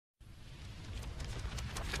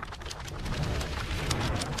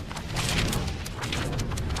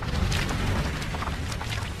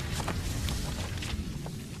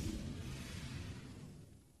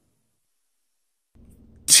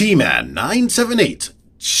T-Man 978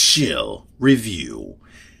 Chill Review.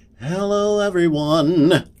 Hello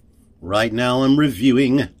everyone. Right now I'm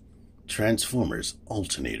reviewing Transformers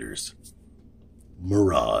Alternators.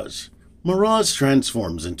 Mirage. Mirage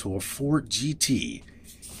transforms into a Ford GT.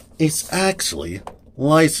 It's actually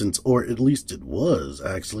licensed, or at least it was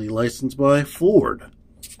actually licensed by Ford.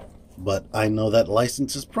 But I know that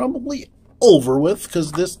license is probably over with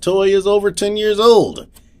because this toy is over 10 years old.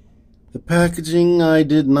 The packaging I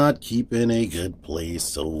did not keep in a good place,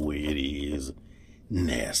 so it is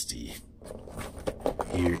nasty.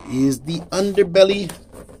 Here is the underbelly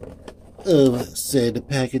of said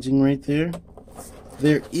packaging right there.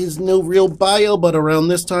 There is no real bio, but around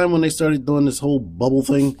this time when they started doing this whole bubble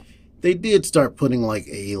thing, they did start putting like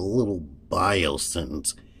a little bio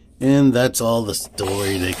sentence. And that's all the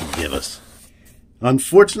story they could give us.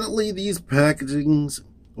 Unfortunately, these packagings,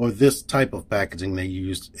 or this type of packaging they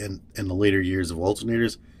used in the later years of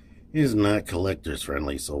Alternators, is not collectors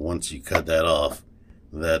friendly. So once you cut that off,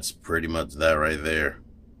 that's pretty much that right there.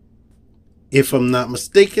 If I'm not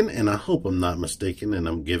mistaken, and I hope I'm not mistaken, and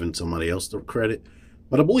I'm giving somebody else the credit,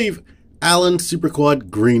 but I believe Alan Superquad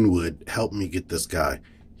Greenwood helped me get this guy.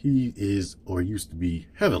 He is, or used to be,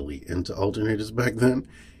 heavily into Alternators back then,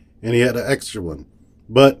 and he had an extra one.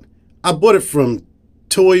 But I bought it from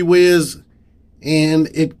Toy Wiz, and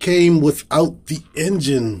it came without the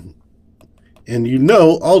engine. And you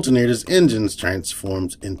know, Alternators engines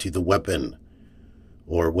transforms into the weapon,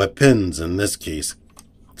 or weapons in this case.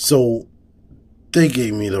 So they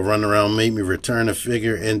gave me the runaround, made me return a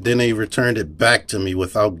figure, and then they returned it back to me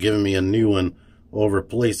without giving me a new one or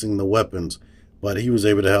replacing the weapons. But he was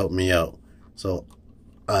able to help me out, so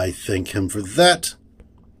I thank him for that.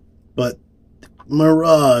 But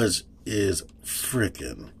Mirage is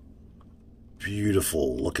freaking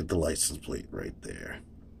beautiful. Look at the license plate right there.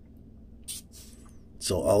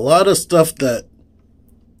 So a lot of stuff that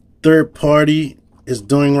third party is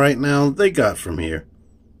doing right now, they got from here.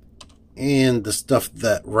 And the stuff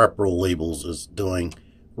that Repro Labels is doing.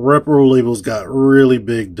 Repro Labels got really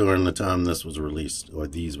big during the time this was released, or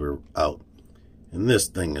these were out. And this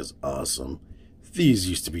thing is awesome. These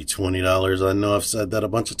used to be $20. I know I've said that a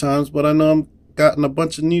bunch of times, but I know I've gotten a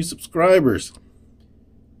bunch of new subscribers.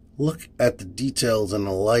 Look at the details and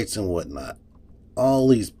the lights and whatnot. All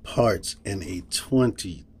these parts in a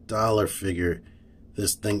 $20 figure.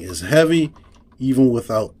 This thing is heavy, even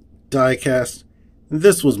without die cast.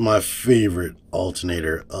 This was my favorite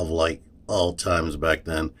alternator of like all times back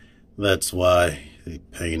then. That's why the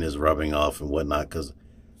paint is rubbing off and whatnot, because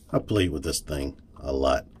I played with this thing a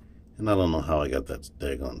lot. And I don't know how I got that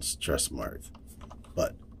daggone stress mark.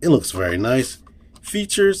 But it looks very nice.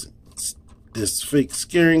 Features this fake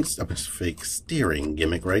steering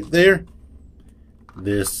gimmick right there.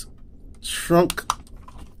 This trunk,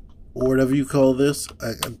 or whatever you call this.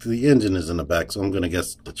 The engine is in the back, so I'm going to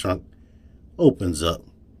guess the trunk opens up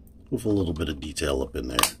with a little bit of detail up in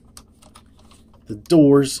there. The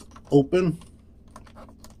doors open.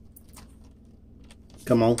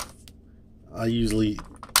 Come on. I usually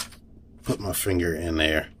put my finger in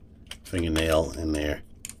there, fingernail in there,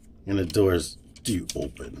 and the doors do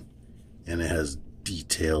open. And it has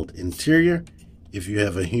detailed interior. If you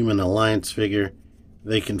have a Human Alliance figure,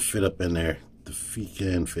 they can fit up in there. The feet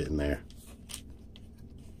can fit in there.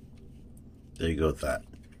 There you go with that.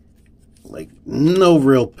 Like, no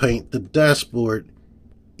real paint. The dashboard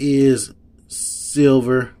is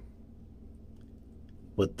silver,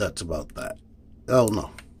 but that's about that. Oh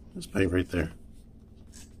no, there's paint right there.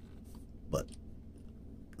 But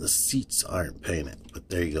the seats aren't painted, but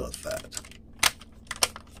there you go with that.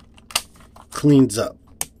 Cleans up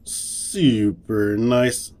super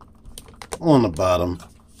nice on the bottom,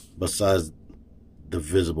 besides the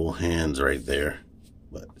visible hands right there.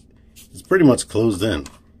 But it's pretty much closed in.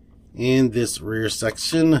 And this rear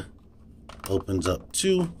section opens up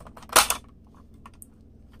too,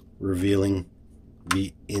 revealing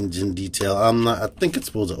the engine detail. I think it's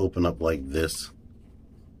supposed to open up like this,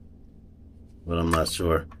 but I'm not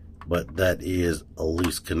sure. But that is a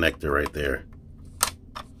loose connector right there.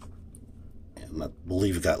 And I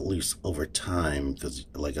believe it got loose over time because,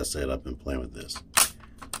 like I said, I've been playing with this.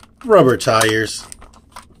 Rubber tires.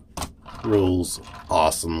 Rolls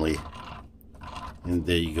awesomely. And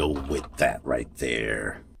there you go with that right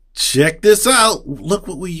there. Check this out. Look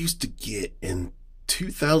what we used to get in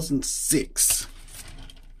 2006.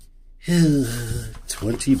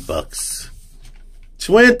 20 bucks.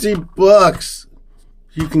 20 bucks.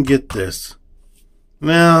 You can get this.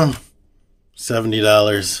 Now,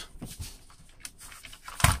 $70.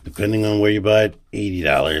 Depending on where you buy it,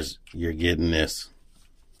 $80. You're getting this.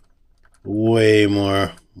 Way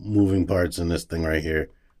more moving parts in this thing right here.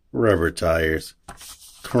 Rubber tires,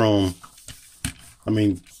 chrome. I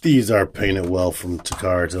mean, these are painted well from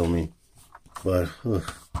Takara told me, but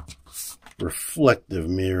reflective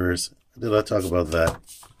mirrors. Did I talk about that?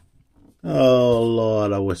 Oh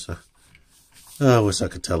Lord, I wish I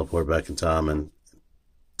could teleport back in time and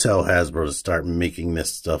tell Hasbro to start making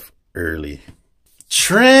this stuff early.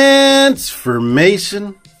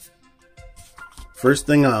 Transformation. First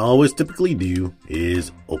thing I always typically do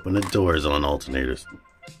is open the doors on alternators.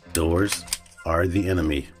 Doors are the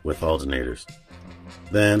enemy with alternators.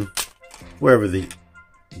 Then, wherever the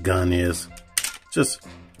gun is, just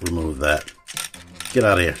remove that. Get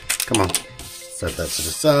out of here. Come on. Set that to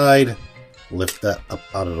the side. Lift that up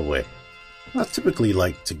out of the way. I typically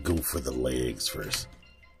like to go for the legs first.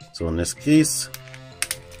 So in this case,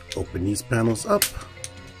 open these panels up.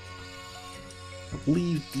 I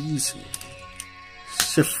believe these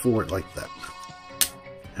shift forward like that.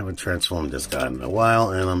 Haven't transformed this guy in a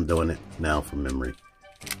while, and I'm doing it now from memory.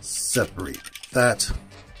 Separate that.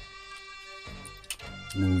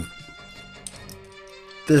 Move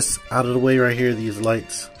this out of the way right here, these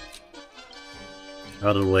lights.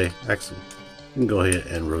 Out of the way. Actually, you can go ahead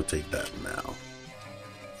and rotate that now.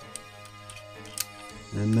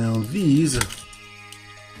 And now these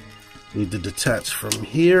need to detach from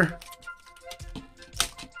here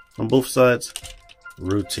on both sides.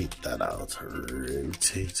 Rotate that out.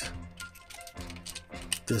 Rotate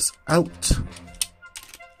this out.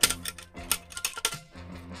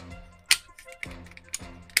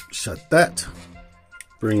 Shut that.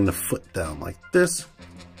 Bring the foot down like this.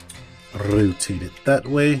 Rotate it that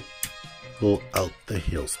way. Pull out the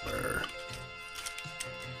heel spur.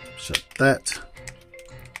 Shut that.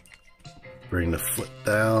 Bring the foot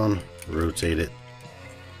down. Rotate it.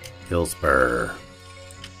 Heel spur.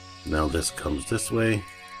 Now this comes this way,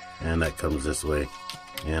 and that comes this way,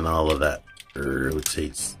 and all of that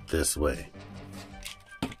rotates this way.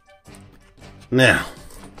 Now,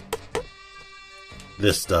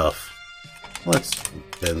 this stuff, let's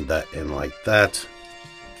bend that in like that.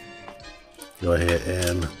 Go ahead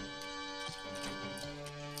and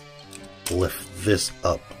lift this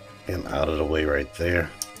up and out of the way right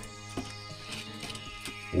there.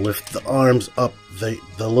 Lift the arms up. The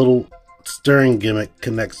little steering gimmick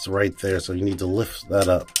connects right there, so you need to lift that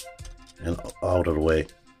up and out of the way.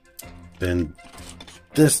 Bend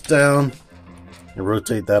this down and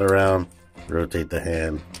rotate that around. Rotate the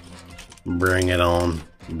hand. Bring it on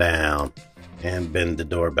down and bend the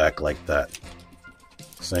door back like that.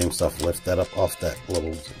 Same stuff. Lift that up off that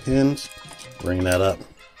little hinge. Bring that up.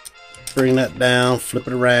 Bring that down. Flip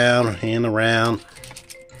it around. Hand around.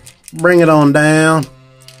 Bring it on down.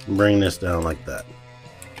 Bring this down like that.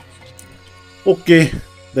 Okay,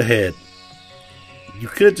 the head. You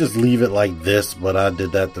could just leave it like this, but I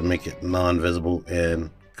did that to make it non-visible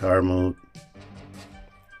in car mode.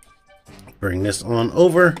 Bring this on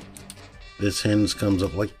over. This hinge comes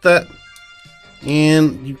up like that.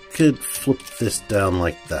 And you could flip this down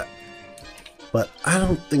like that. But I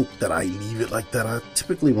don't think that I leave it like that. I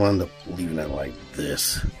typically wind up leaving it like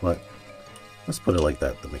this. But let's put it like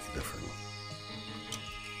that to make it different.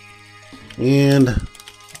 And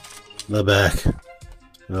the back.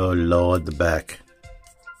 Oh Lord, the back.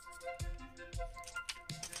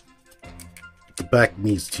 The back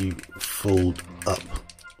needs to fold up.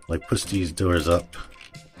 Like push these doors up.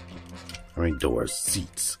 I mean doors,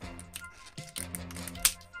 seats.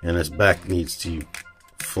 And this back needs to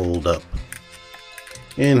fold up.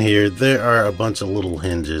 In here, there are a bunch of little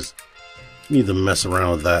hinges. You need to mess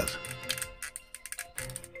around with that.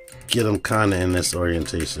 Get them kind of in this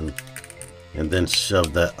orientation. And then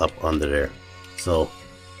shove that up under there. So,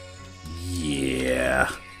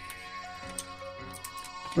 yeah.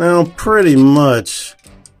 Now, pretty much,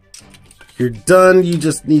 you're done. You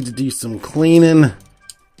just need to do some cleaning.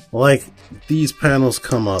 Like, these panels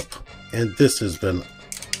come up. And this has been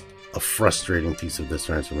a frustrating piece of this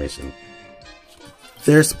transformation.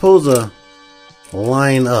 They're supposed to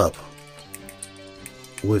line up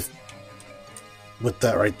with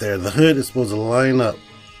that right there. The hood is supposed to line up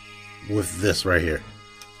with this right here,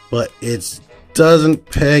 but it doesn't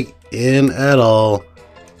peg in at all,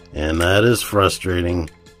 and that is frustrating.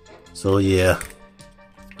 So yeah,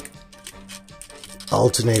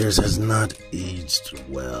 Alternators has not aged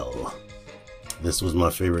well. This was my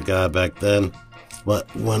favorite guy back then,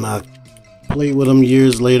 but when I played with him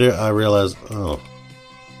years later, I realized, oh,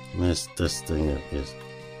 this thing is,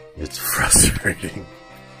 it's frustrating.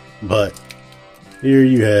 But here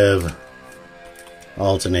you have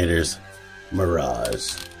Alternators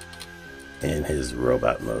Mirage in his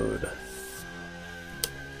robot mode.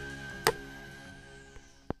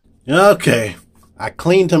 Okay, I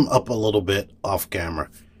cleaned him up a little bit off camera.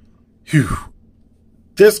 Phew.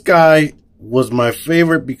 This guy was my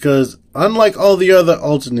favorite because unlike all the other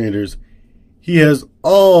alternators, he has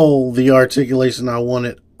all the articulation I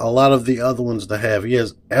wanted a lot of the other ones to have. He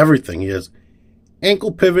has everything. He has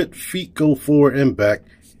ankle pivot, feet go forward and back,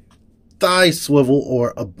 thigh swivel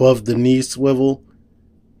or above the knee swivel,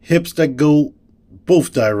 hips that go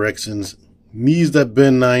both directions, knees that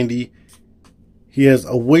bend 90. He has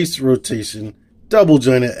a waist rotation, double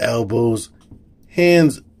jointed elbows,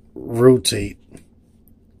 hands rotate,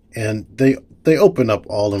 and they open up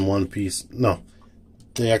all in one piece. No,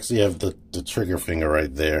 they actually have the trigger finger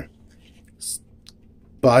right there.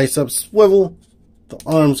 Bicep swivel, the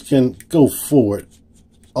arms can go forward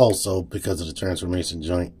also because of the transformation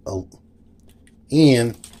joint. Oh,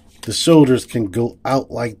 and the shoulders can go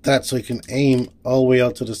out like that so he can aim all the way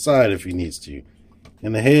out to the side if he needs to.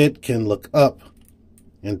 And the head can look up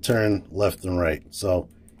and turn left and right. So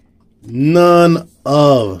none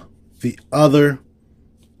of the other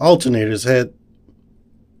alternators had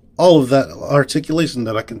all of that articulation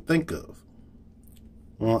that I can think of.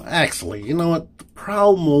 Well, actually, you know what? The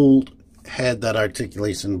Prowl mold had that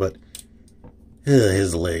articulation, but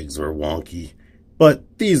his legs were wonky.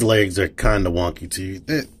 But these legs are kind of wonky too.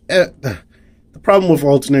 The problem with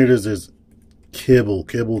alternators is kibble,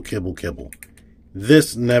 kibble, kibble, kibble.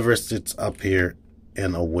 This never sits up here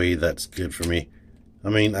in a way that's good for me. I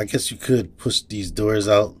mean, I guess you could push these doors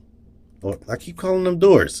out, or I keep calling them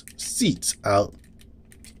doors, seats out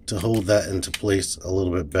to hold that into place a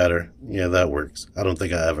little bit better. Yeah, that works. I don't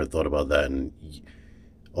think I ever thought about that in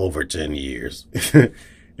over 10 years.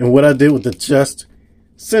 And what I did with the chest,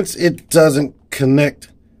 since it doesn't connect,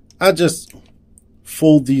 I just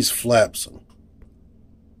fold these flaps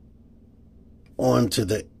onto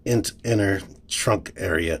the inner trunk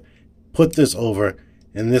area, put this over,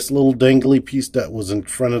 and this little dangly piece that was in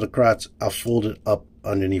front of the crotch, I fold it up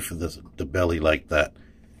underneath of the belly like that.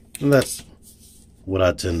 And that's what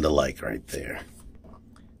I tend to like right there.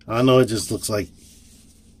 I know it just looks like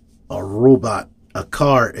a robot, a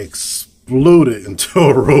car exploded into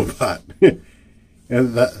a robot.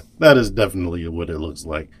 And that is definitely what it looks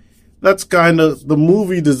like. That's kind of, the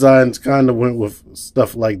movie designs kind of went with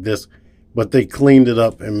stuff like this, but they cleaned it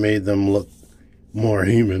up and made them look more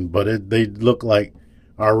human. But they look like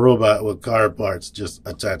a robot with car parts just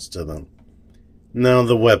attached to them. Now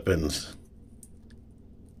the weapons.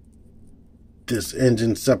 This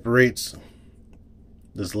engine separates.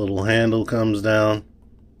 This little handle comes down,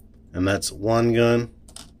 and that's one gun.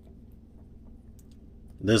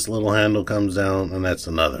 This little handle comes down, and that's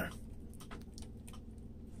another.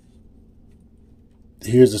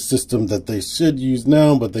 Here's a system that they should use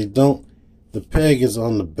now, but they don't. The peg is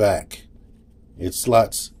on the back. It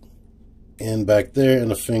slots in back there, and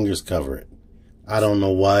the fingers cover it. I don't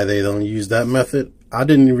know why they don't use that method. I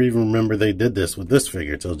didn't even remember they did this with this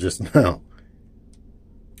figure till just now.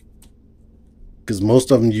 Because most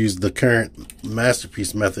of them use the current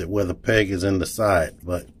Masterpiece method where the peg is in the side.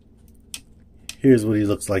 But here's what he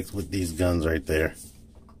looks like with these guns right there.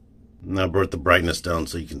 And I brought the brightness down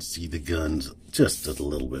so you can see the guns just a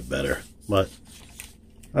little bit better. But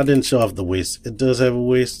I didn't show off the waist. It does have a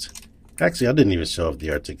waist. Actually, I didn't even show off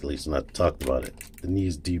the articulation. I talked about it. The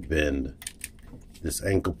knees do bend. This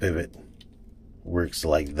ankle pivot works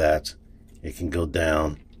like that. It can go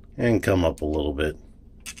down and come up a little bit.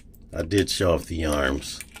 I did show off the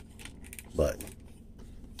arms, but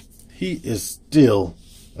he is still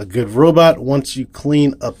a good robot once you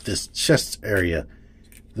clean up this chest area.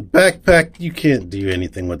 The backpack, you can't do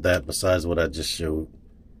anything with that besides what I just showed.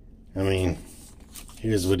 I mean,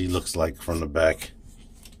 here's what he looks like from the back.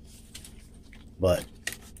 But,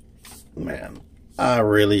 man, I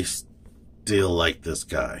really still like this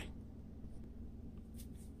guy.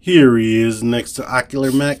 Here he is next to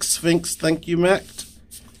Ocular Max Sphinx. Thank you, Max.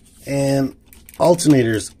 And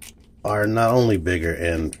alternators are not only bigger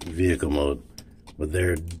in vehicle mode, but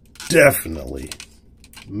they're definitely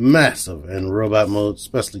massive in robot mode,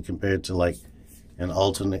 especially compared to like an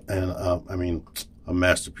a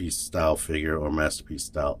Masterpiece style figure or Masterpiece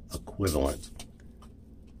style equivalent.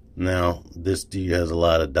 Now, this dude has a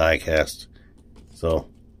lot of die cast, so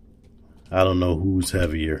I don't know who's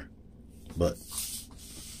heavier, but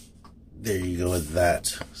there you go with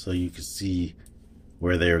that. So you can see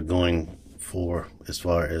where they're going for as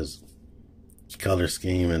far as color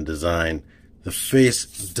scheme and design. The face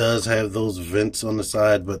does have those vents on the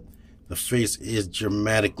side, but the face is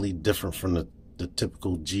dramatically different from the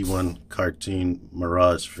typical G1 cartoon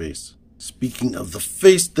Mirage face. Speaking of the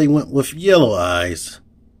face, they went with yellow eyes.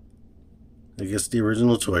 I guess the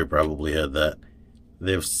original toy probably had that.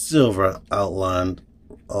 They have silver outlined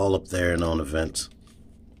all up there and on the vents,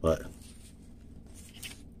 but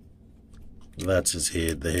that's his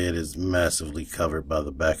head. The head is massively covered by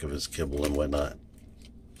the back of his kibble and whatnot,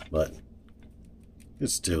 but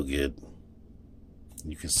it's still good.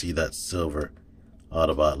 You can see that silver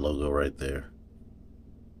Autobot logo right there.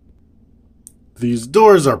 These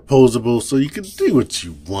doors are posable, so you can do what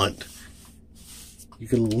you want. You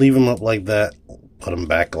can leave them up like that, put them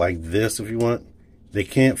back like this if you want. They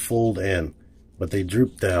can't fold in, but they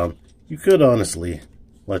droop down. You could honestly,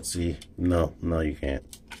 let's see, no, you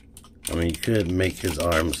can't. I mean, you could make his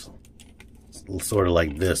arms sort of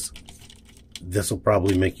like this. This will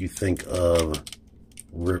probably make you think of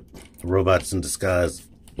Robots in Disguise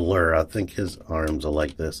Blur. I think his arms are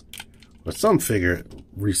like this. But some figure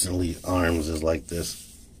recently arms is like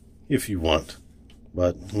this, if you want.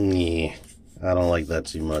 But, I don't like that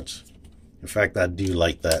too much. In fact, I do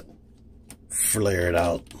like that flared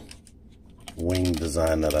out wing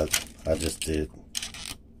design that I just did.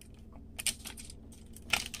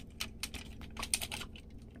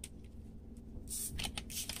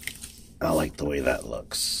 I like the way that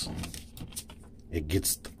looks. It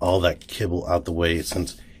gets all that kibble out the way,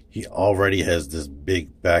 since he already has this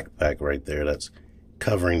big backpack right there that's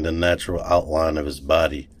covering the natural outline of his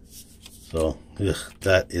body. So,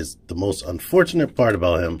 that is the most unfortunate part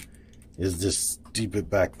about him, is this stupid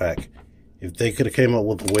backpack. If they could have came up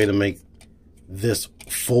with a way to make this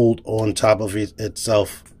fold on top of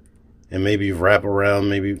itself and maybe wrap around,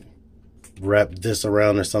 maybe wrap this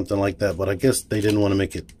around or something like that. But I guess they didn't want to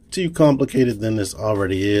make it too complicated than this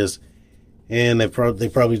already is. And they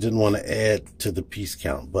probably didn't want to add to the piece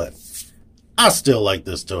count. But I still like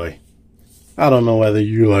this toy. I don't know whether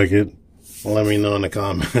you like it. Let me know in the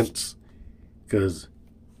comments, because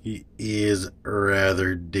he is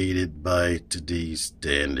rather dated by today's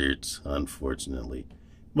standards, unfortunately.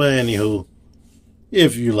 But anywho,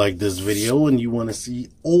 if you like this video and you want to see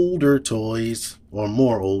older toys or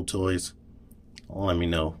more old toys, let me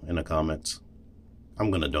know in the comments. I'm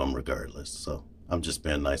going to do them regardless, so I'm just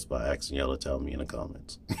being nice by asking y'all to tell me in the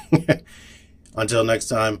comments. Until next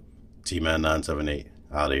time, T-Man978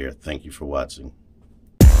 out of here. Thank you for watching.